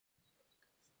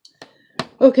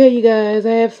Okay, you guys,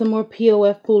 I have some more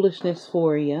POF foolishness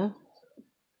for you.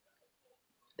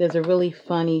 There's a really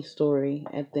funny story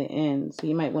at the end, so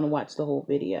you might want to watch the whole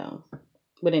video.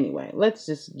 But anyway, let's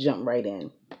just jump right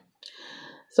in.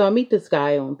 So I meet this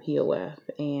guy on POF,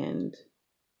 and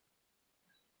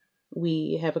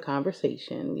we have a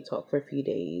conversation. We talk for a few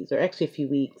days, or actually a few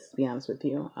weeks, to be honest with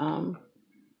you.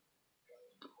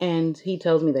 And he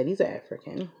tells me that he's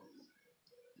African.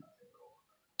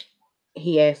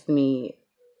 He asked me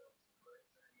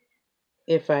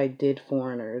if I did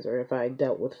foreigners or if I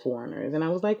dealt with foreigners. And I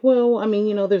was like, well, I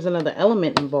mean, there's another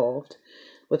element involved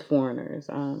with foreigners.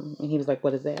 And he was like,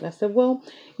 what is that? I said, well,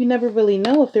 you never really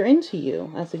know if they're into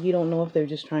you. I said, you don't know if they're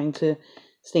just trying to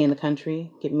stay in the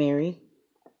country, get married.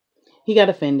 He got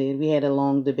offended. We had a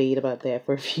long debate about that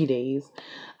for a few days.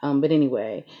 But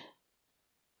anyway,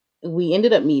 we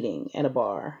ended up meeting at a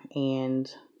bar,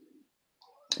 and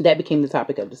that became the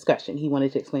topic of discussion. He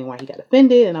wanted to explain why he got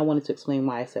offended, and I wanted to explain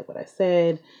why I said what I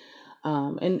said.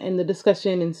 And the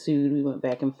discussion ensued. We went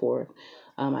back and forth.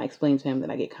 I explained to him that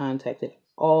I get contacted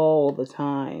all the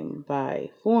time by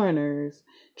foreigners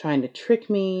trying to trick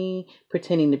me,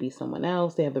 pretending to be someone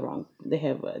else. They have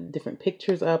different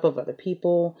pictures up of other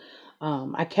people.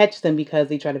 I catch them because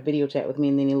they try to video chat with me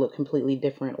and then they look completely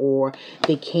different, or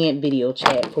they can't video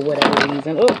chat for whatever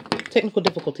reason. Oh, technical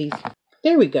difficulties.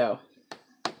 There we go.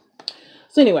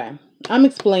 So anyway, I'm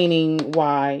explaining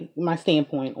why my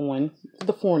standpoint on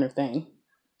the foreigner thing.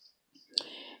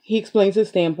 He explains his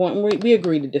standpoint, and we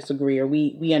agree to disagree, or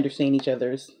we understand each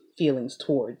other's feelings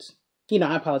towards.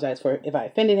 I apologize for if I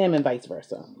offended him and vice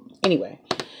versa. Anyway,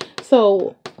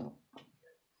 so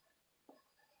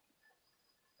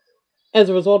as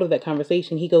a result of that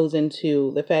conversation, he goes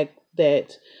into the fact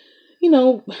that,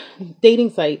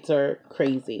 dating sites are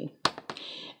crazy.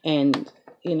 And,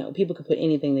 people could put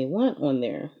anything they want on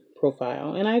their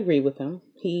profile. And I agree with him.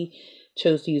 He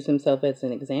chose to use himself as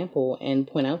an example and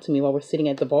point out to me while we're sitting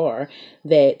at the bar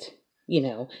that,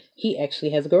 he actually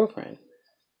has a girlfriend.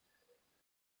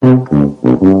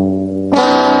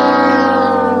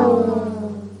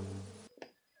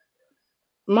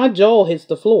 My jaw hits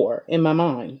the floor in my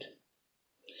mind,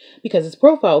 because his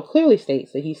profile clearly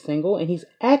states that he's single and he's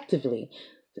actively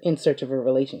in search of a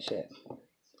relationship.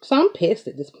 So I'm pissed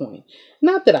at this point.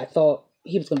 Not that I thought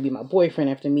he was going to be my boyfriend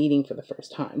after meeting for the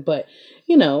first time, but,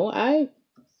 I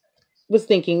was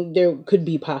thinking there could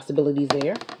be possibilities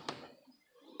there.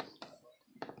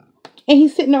 And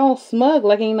he's sitting there all smug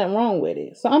like ain't nothing wrong with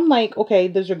it. So I'm like, okay,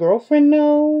 does your girlfriend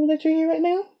know that you're here right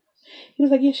now? He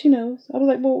was like, yes, she knows. I was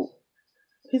like, well,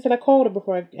 he said, I called her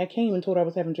before I came and told her I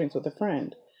was having drinks with a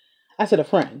friend. I said, a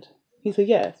friend? He said,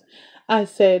 yes. I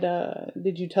said,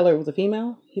 did you tell her it was a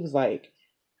female? He was like,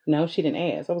 no, she didn't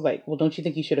ask. I was like, well, don't you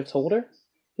think you should have told her?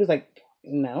 He was like,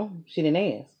 no, she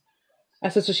didn't ask. I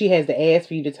said, so she has to ask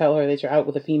for you to tell her that you're out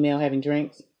with a female having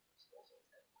drinks?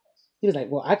 He was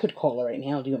like, well, I could call her right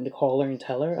now. Do you want me to call her and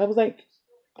tell her? I was like,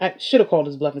 I should have called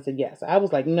his bluff and said yes. I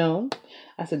was like, no.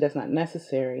 I said, that's not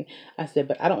necessary. I said,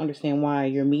 but I don't understand why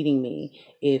you're meeting me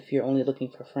if you're only looking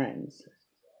for friends.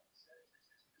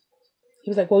 He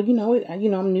was like, well,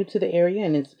 I'm new to the area,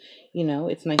 and it's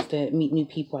nice to meet new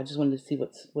people. I just wanted to see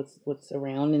what's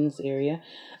around in this area.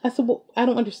 I said, well, I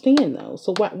don't understand though.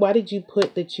 So why did you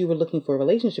put that you were looking for a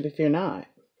relationship if you're not?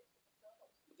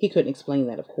 He couldn't explain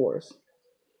that, of course.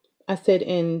 I said,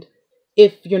 and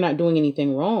if you're not doing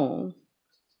anything wrong,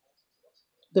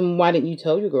 then why didn't you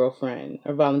tell your girlfriend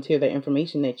or volunteer that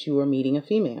information that you were meeting a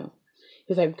female?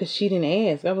 He was like, because she didn't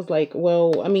ask. I was like,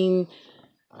 well, I mean,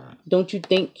 don't you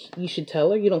think you should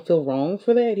tell her? You don't feel wrong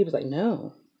for that? He was like,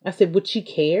 no. I said, would she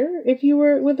care if you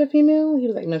were with a female? He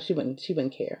was like, no, she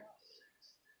wouldn't care.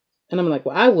 And I'm like,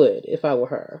 well, I would if I were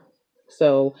her.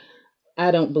 So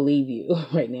I don't believe you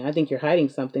right now. I think you're hiding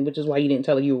something, which is why you didn't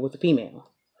tell her you were with a female.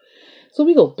 So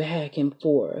we go back and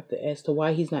forth as to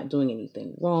why he's not doing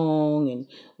anything wrong. And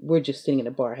we're just sitting in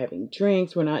a bar having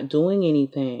drinks. We're not doing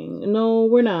anything. No,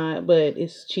 we're not, but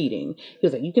it's cheating. He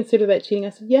was like, you consider that cheating? I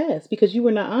said, yes, because you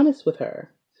were not honest with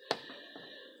her.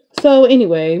 So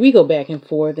anyway, we go back and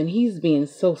forth, and he's being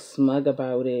so smug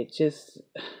about it. Just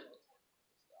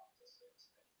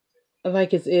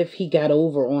like as if he got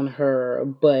over on her,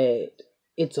 but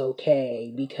it's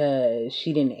okay because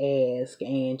she didn't ask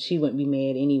and she wouldn't be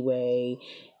mad anyway,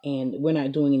 and we're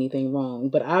not doing anything wrong.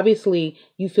 But obviously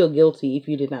you feel guilty if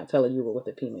you did not tell her you were with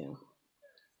a female.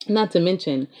 Not to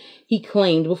mention, he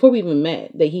claimed before we even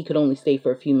met that he could only stay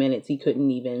for a few minutes. He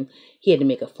had to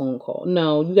make a phone call.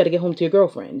 No, you got to get home to your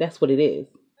girlfriend. That's what it is.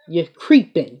 You're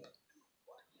creeping.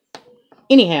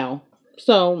 Anyhow,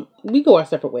 so we go our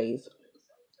separate ways.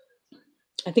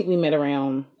 I think we met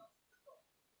around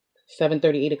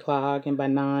 7:30, 8 o'clock, and by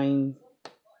 9,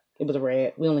 it was a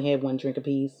wrap. We only had one drink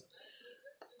apiece.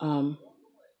 Um,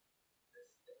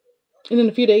 and then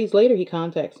a few days later, he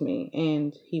contacts me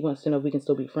and he wants to know if we can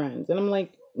still be friends. And I'm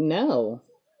like, no.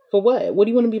 For what? What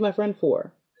do you want to be my friend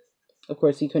for? Of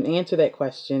course, he couldn't answer that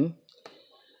question.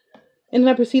 And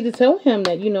then I proceeded to tell him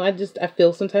that, I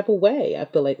feel some type of way. I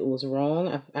feel like it was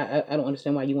wrong. I don't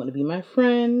understand why you want to be my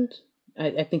friend.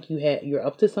 I think you're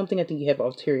up to something. I think you have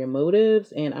ulterior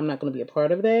motives, and I'm not going to be a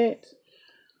part of that.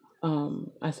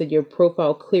 I said, your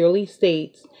profile clearly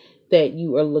states that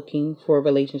you are looking for a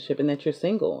relationship and that you're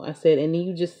single. I said, and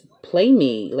you just play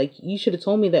me. Like, you should have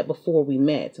told me that before we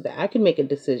met so that I could make a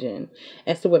decision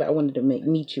as to whether I wanted to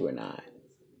meet you or not.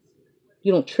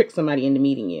 You don't trick somebody into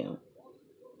meeting you.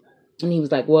 And he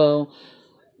was like, well,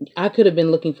 I could have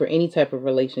been looking for any type of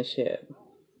relationship.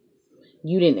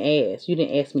 You didn't ask. You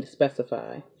didn't ask me to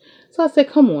specify. So I said,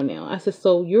 come on now. I said,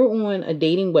 so you're on a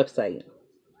dating website.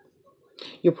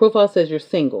 Your profile says you're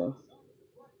single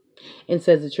and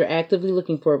says that you're actively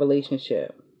looking for a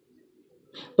relationship.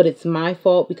 But it's my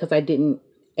fault because I didn't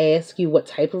ask you what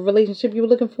type of relationship you were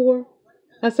looking for.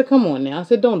 I said, come on now. I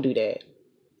said, don't do that.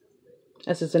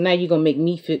 I said, so now you're going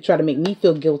to try to make me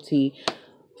feel guilty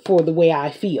for the way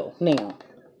I feel now.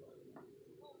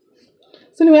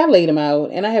 So anyway, I laid him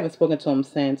out, and I haven't spoken to him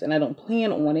since, and I don't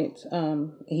plan on it.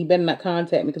 He better not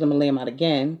contact me because I'm going to lay him out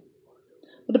again.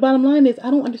 But the bottom line is,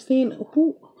 I don't understand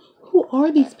who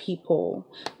are these people?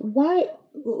 Why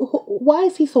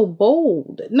is he so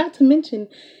bold? Not to mention,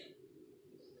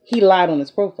 he lied on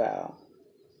his profile.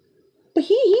 But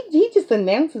he just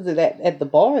announces it at the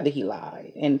bar that he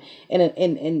lied and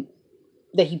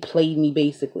that he played me,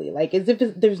 basically, like as if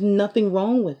there's nothing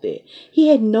wrong with it. He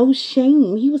had no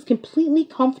shame. He was completely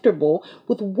comfortable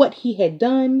with what he had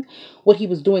done, what he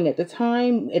was doing at the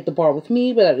time at the bar with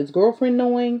me without his girlfriend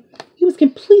knowing. He was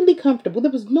completely comfortable.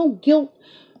 There was no guilt,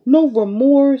 no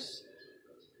remorse,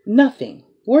 nothing.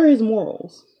 Where are his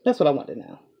morals? That's what I want to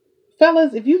know.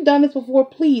 Fellas, if you've done this before,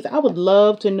 please, I would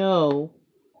love to know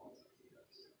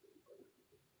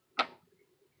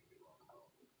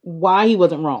why he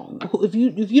wasn't wrong. If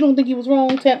you don't think he was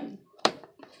wrong,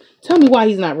 tell me why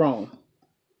he's not wrong.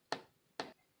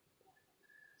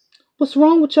 What's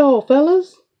wrong with y'all,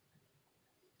 fellas?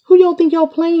 Who y'all think y'all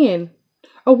playing?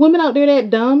 Are women out there that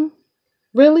dumb?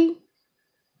 Really?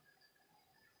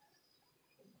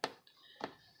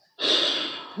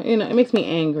 It makes me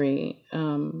angry.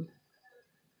 And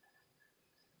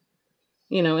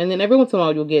then every once in a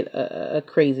while you'll get a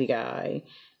crazy guy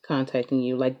contacting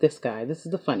you, like this guy. This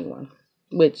is the funny one,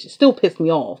 which still pissed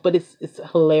me off, but it's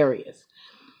hilarious.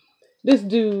 This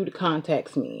dude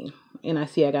contacts me, and I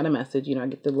see I got a message. I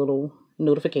get the little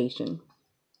notification.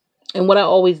 And what I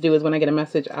always do is when I get a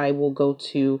message, I will go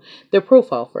to their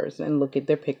profile first and look at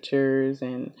their pictures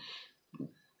and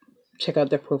check out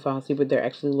their profile, see what they're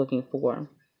actually looking for.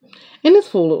 And this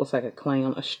fool looks like a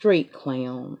clown, a straight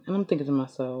clown. And I'm thinking to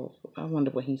myself, I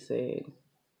wonder what he said.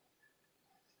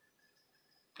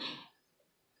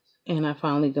 And I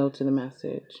finally go to the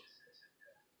message.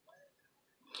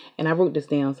 And I wrote this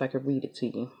down so I could read it to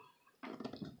you.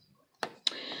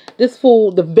 This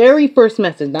fool, the very first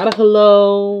message, not a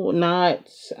hello, not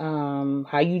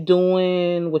how you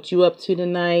doing, what you up to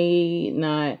tonight,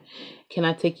 not can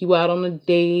I take you out on a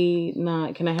date,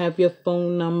 not can I have your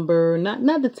phone number,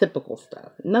 not the typical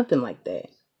stuff, nothing like that.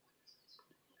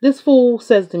 This fool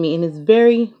says to me in his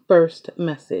very first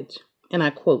message, and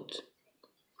I quote,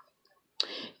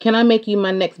 "Can I make you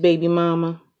my next baby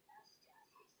mama?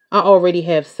 I already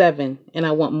have 7 and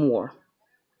I want more."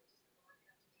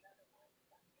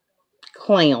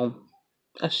 Clown.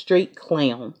 A straight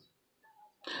clown.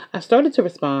 I started to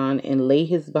respond and lay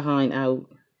his behind out.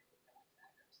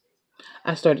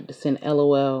 I started to send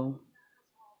LOL.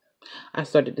 I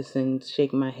started to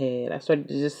shake my head. I started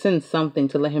to just send something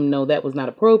to let him know that was not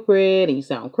appropriate and you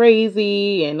sound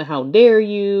crazy and how dare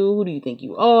you? Who do you think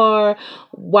you are?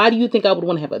 Why do you think I would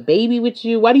want to have a baby with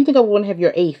you? Why do you think I would want to have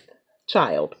your 8th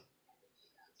child?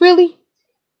 Really?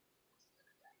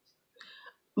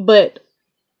 But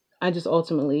I just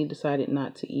ultimately decided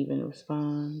not to even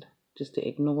respond, just to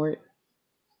ignore it.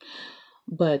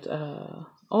 But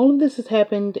all of this has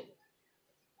happened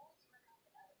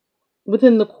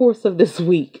within the course of this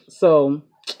week. So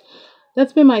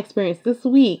that's been my experience this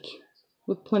week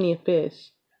with Plenty of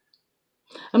Fish.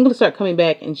 I'm going to start coming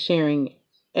back and sharing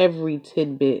every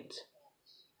tidbit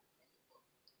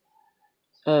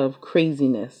of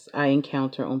craziness I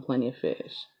encounter on Plenty of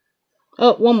Fish.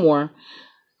 Oh, one more.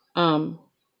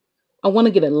 I want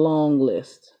to get a long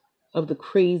list of the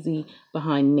crazy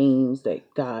behind names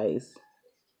that guys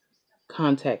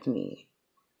contact me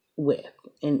with.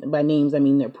 And by names, I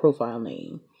mean their profile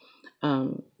name.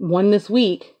 One this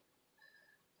week,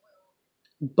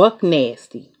 Buck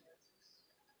Nasty.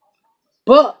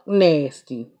 Buck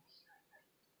Nasty.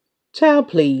 Child,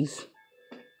 please.